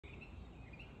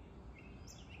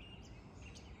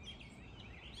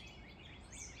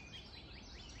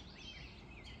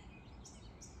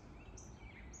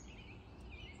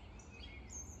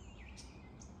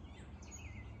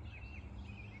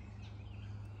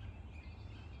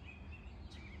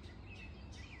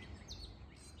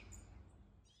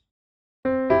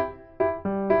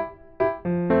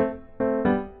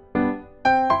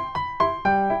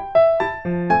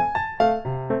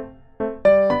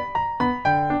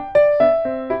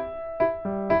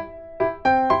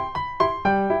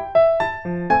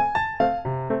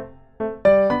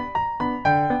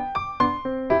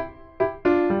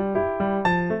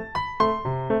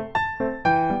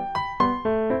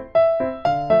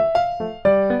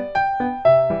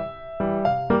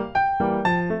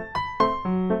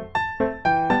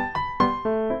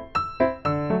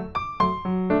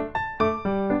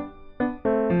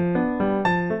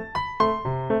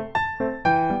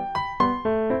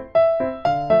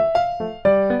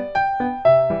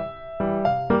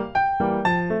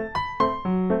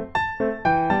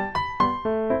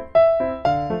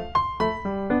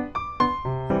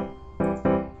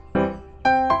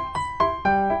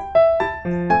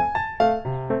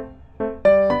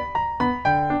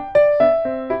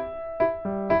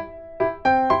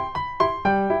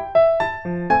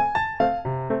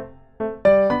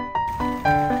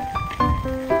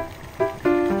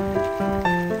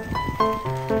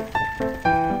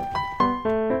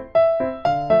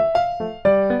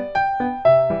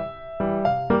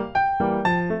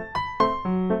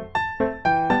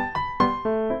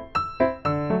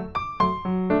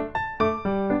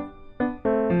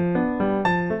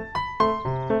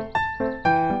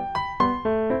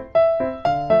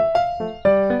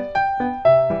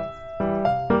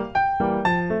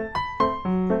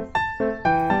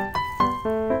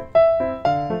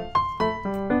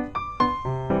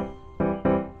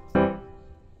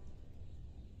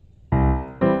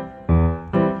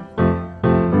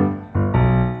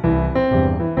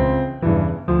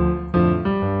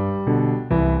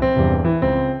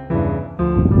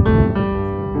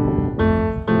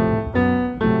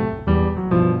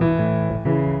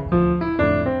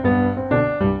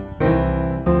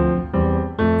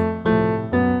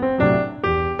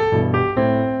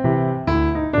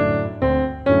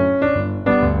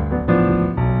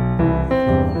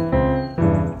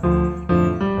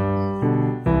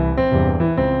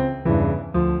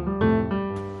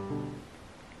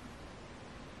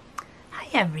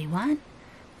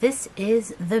This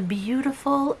is the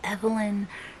beautiful Evelyn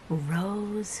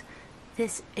Rose.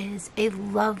 This is a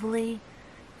lovely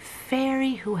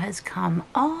fairy who has come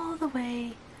all the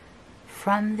way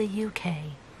from the UK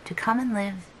to come and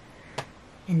live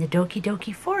in the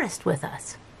Doki forest with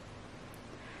us.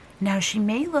 Now she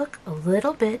may look a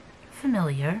little bit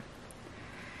familiar.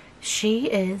 She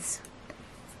is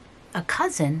a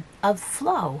cousin of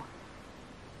Flo.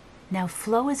 Now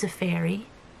Flo is a fairy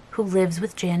who lives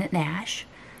with Janet Nash,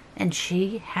 and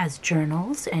she has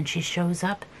journals and she shows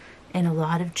up in a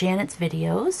lot of Janet's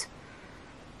videos,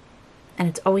 and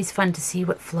it's always fun to see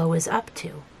what Flo is up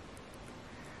to.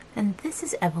 And this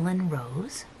is Evelyn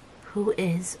Rose, who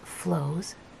is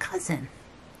Flo's cousin.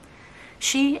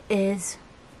 She is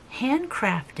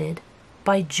handcrafted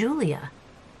by Julia,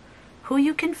 who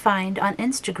you can find on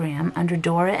Instagram under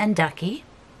Dora and Ducky,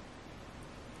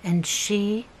 and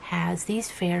she has these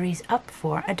fairies up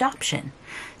for adoption.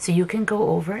 So you can go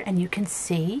over and you can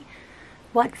see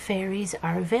what fairies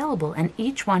are available, and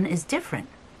each one is different.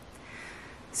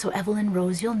 So Evelyn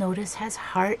Rose, you'll notice, has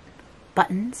heart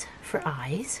buttons for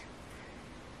eyes.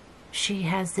 She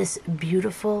has this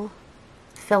beautiful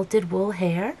felted wool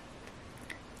hair.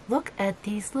 Look at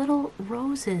these little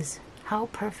roses. How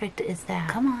perfect is that?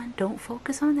 Come on, don't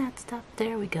focus on that stuff.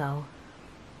 There we go.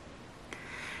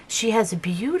 She has a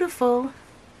beautiful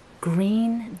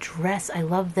green dress. I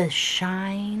love the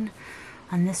shine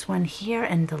on this one here,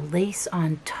 and the lace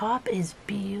on top is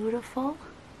beautiful.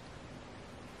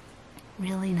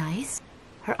 Really nice.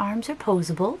 Her arms are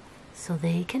posable, so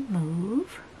they can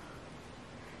move.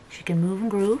 She can move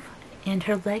and groove. And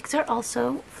her legs are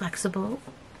also flexible.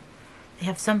 They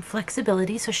have some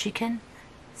flexibility, so she can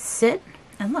sit,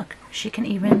 and look, she can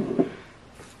even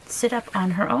sit up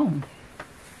on her own.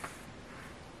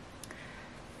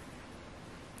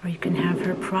 Or you can have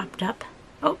her propped up.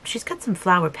 Oh, she's got some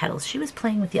flower petals. She was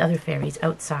playing with the other fairies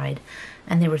outside,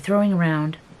 and they were throwing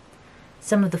around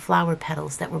some of the flower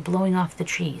petals that were blowing off the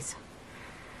trees.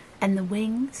 And the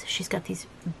wings, she's got these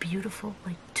beautiful,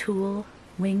 like, tulle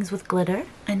wings with glitter.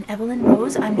 And Evelyn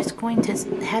Rose, I'm just going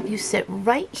to have you sit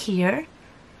right here,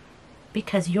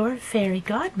 because your fairy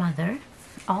godmother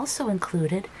also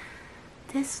included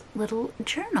this little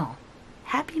journal,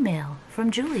 Happy Mail from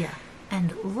Julia.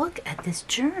 And look at this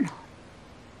journal.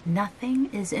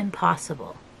 Nothing is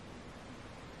impossible.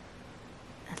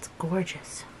 That's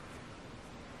gorgeous.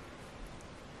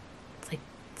 It's like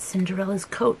Cinderella's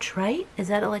coach, right? Is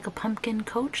that like a pumpkin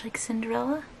coach like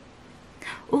Cinderella?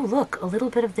 Oh, look, a little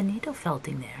bit of the needle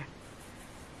felting there.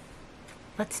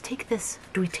 Let's take this.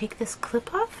 Do we take this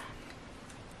clip off?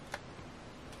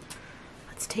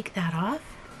 Let's take that off.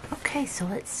 Okay, so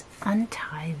let's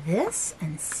untie this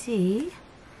and see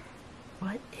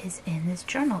what is in this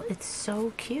journal. It's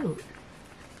so cute.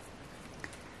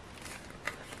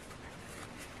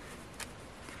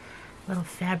 Little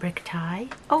fabric tie.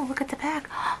 Oh, look at the back.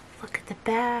 Look at the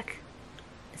back.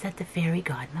 Is that the fairy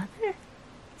godmother?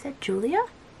 Is that Julia?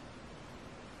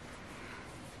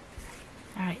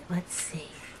 All right, let's see.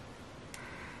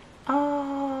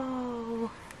 Oh,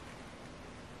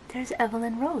 there's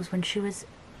Evelyn Rose when she was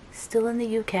still in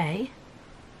the UK.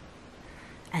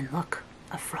 And look,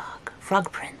 a frog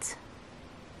prince.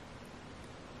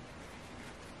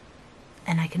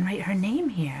 And I can write her name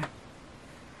here.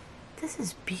 This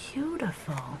is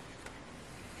beautiful.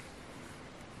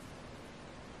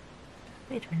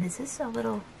 Wait a minute, is this a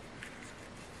little...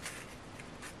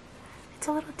 It's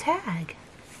a little tag.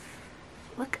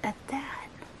 Look at that.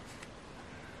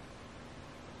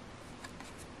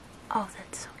 Oh,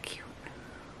 that's so cute.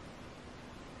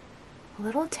 A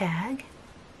little tag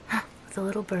with a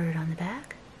little bird on the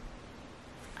back.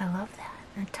 I love that.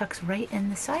 And it tucks right in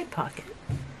the side pocket.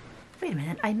 Wait a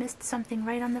minute, I missed something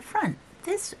right on the front.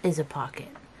 This is a pocket.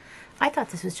 I thought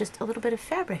this was just a little bit of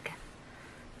fabric,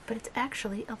 but it's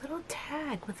actually a little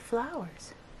tag with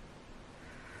flowers.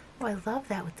 Oh, I love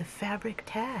that with the fabric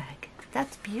tag.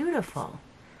 That's beautiful.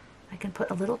 I can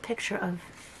put a little picture of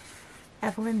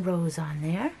Evelyn Rose on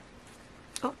there.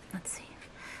 Oh, let's see.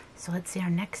 So let's see our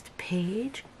next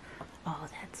page. Oh,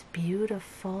 that's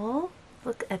beautiful.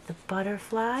 Look at the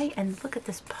butterfly, and look at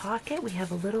this pocket. We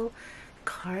have a little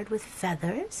card with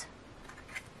feathers,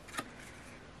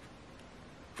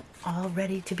 all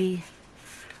ready to be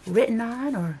written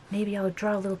on, or maybe I'll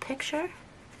draw a little picture.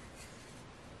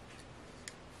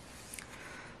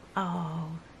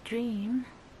 Oh, dream.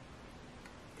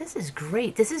 This is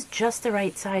great. This is just the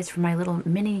right size for my little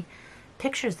mini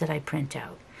pictures that I print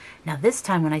out. Now this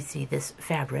time when I see this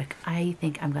fabric, I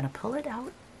think I'm going to pull it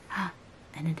out.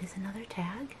 And it is another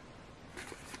tag.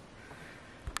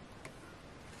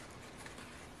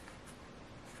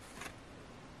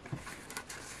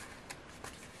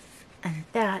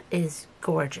 That is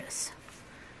gorgeous.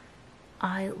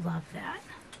 I love that.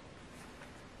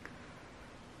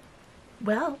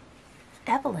 Well,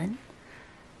 Evelyn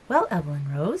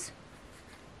Rose,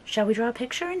 shall we draw a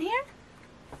picture in here?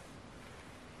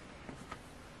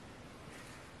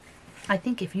 I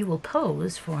think if you will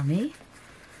pose for me,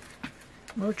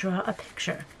 we'll draw a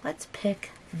picture. Let's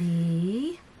pick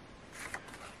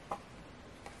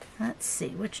let's see,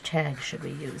 which tag should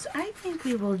we use? I think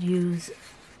we will use,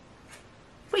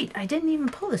 wait, I didn't even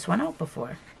pull this one out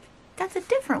before. That's a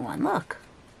different one, look.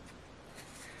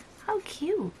 How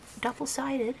cute,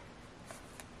 double-sided.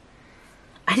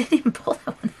 I didn't even pull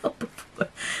that one out before.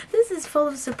 This is full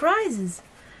of surprises.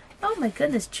 Oh my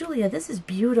goodness, Julia, this is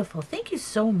beautiful. Thank you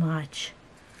so much.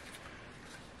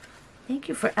 Thank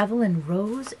you for Evelyn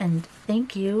Rose, and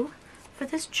thank you for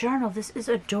this journal. This is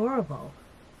adorable.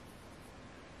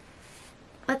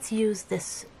 Let's use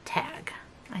this tag.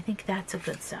 I think that's a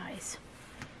good size.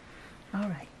 All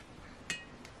right.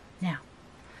 Now,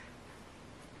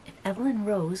 if Evelyn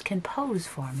Rose can pose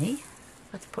for me,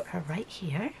 let's put her right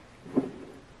here.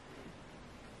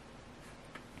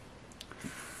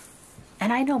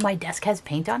 And I know my desk has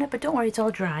paint on it, but don't worry, it's all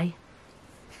dry.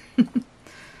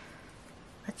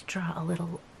 Let's draw a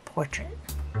little portrait.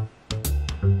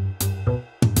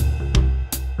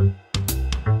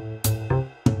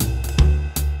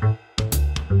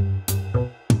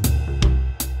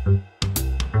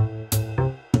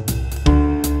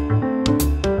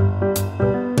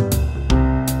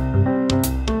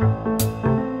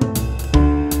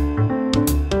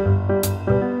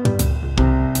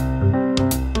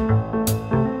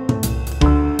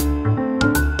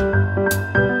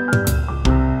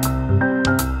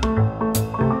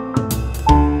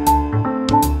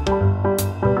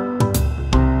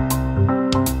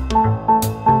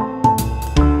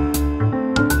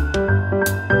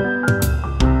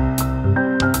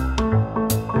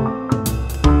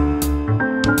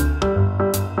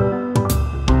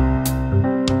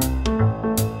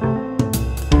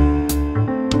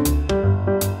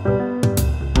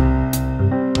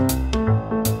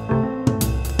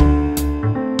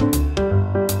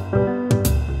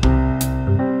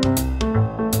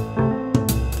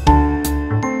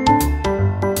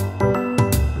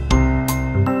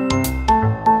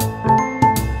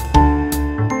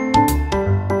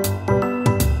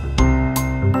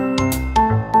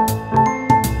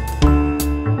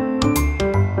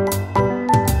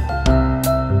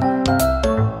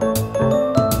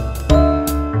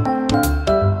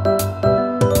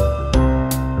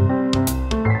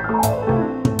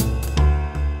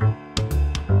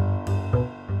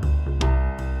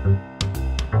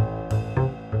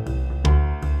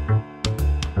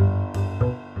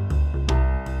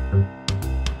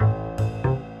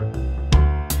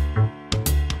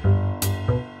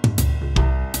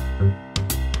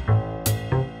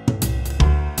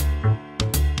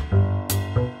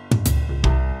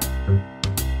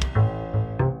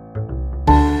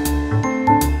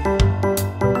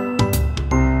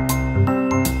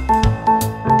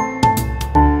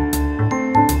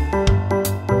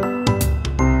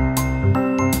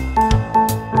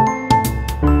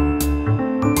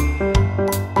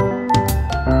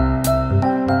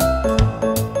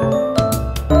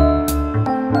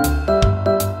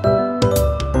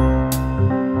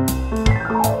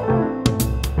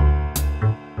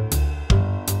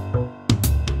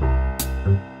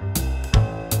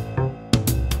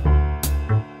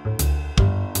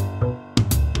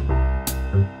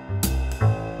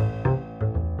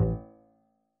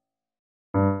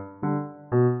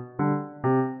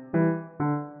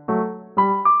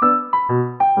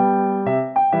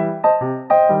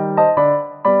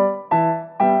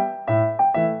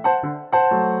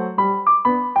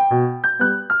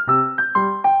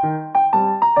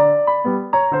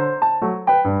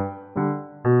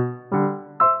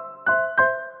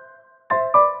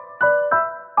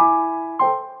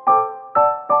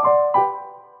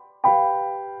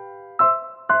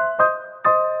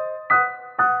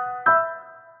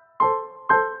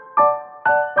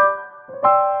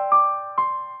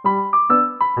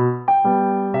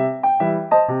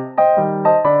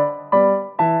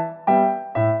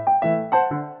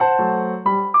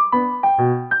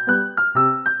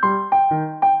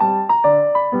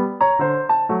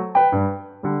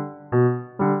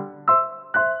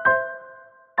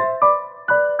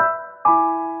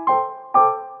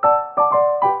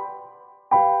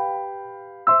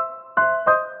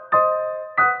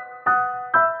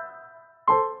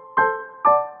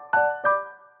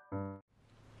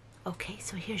 Okay,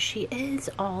 so here she is,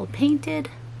 all painted.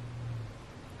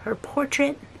 Her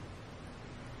portrait,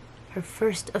 her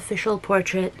first official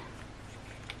portrait.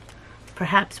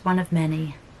 perhaps one of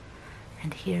many.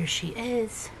 And here she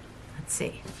is. Let's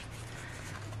see.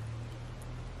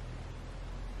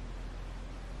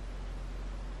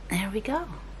 There we go.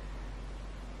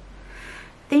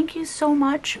 Thank you so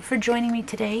much for joining me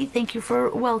today. Thank you for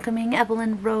welcoming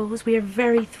Evelyn Rose. We are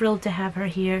very thrilled to have her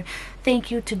here.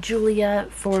 Thank you to Julia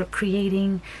for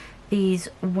creating these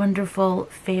wonderful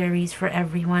fairies for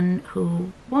everyone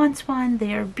who wants one.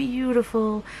 They are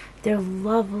beautiful. They're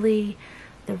lovely.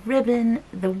 The ribbon,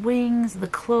 the wings, the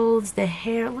clothes, the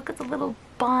hair. Look at the little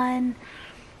bun.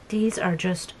 These are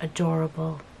just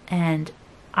adorable, and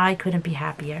I couldn't be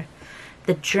happier.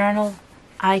 The journal,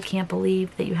 I can't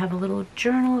believe that you have a little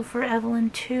journal for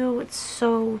Evelyn too. It's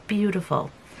so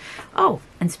beautiful. Oh,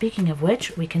 and speaking of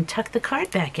which, we can tuck the card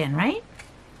back in, right?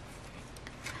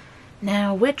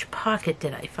 Now, which pocket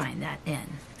did I find that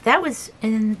in? That was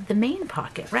in the main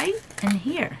pocket, right? In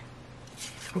here.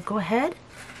 So we'll go ahead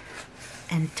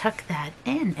and tuck that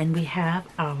in, and we have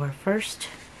our first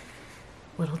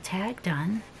little tag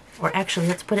done. Or actually,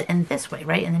 let's put it in this way,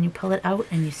 right? And then you pull it out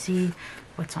and you see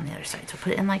what's on the other side. So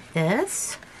put it in like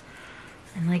this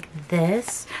and like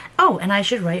this. Oh, and I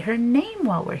should write her name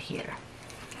while we're here.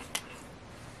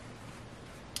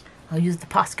 I'll use the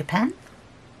Posca pen.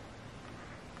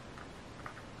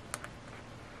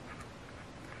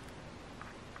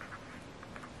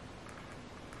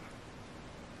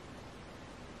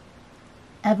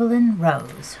 Evelyn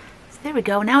Rose. So there we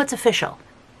go. Now it's official.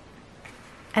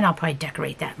 And I'll probably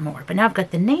decorate that more. But now I've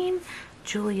got the name.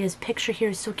 Julia's picture here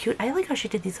is so cute. I like how she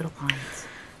did these little lines.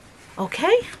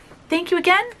 Okay. Thank you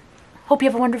again. Hope you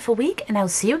have a wonderful week, and I'll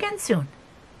see you again soon.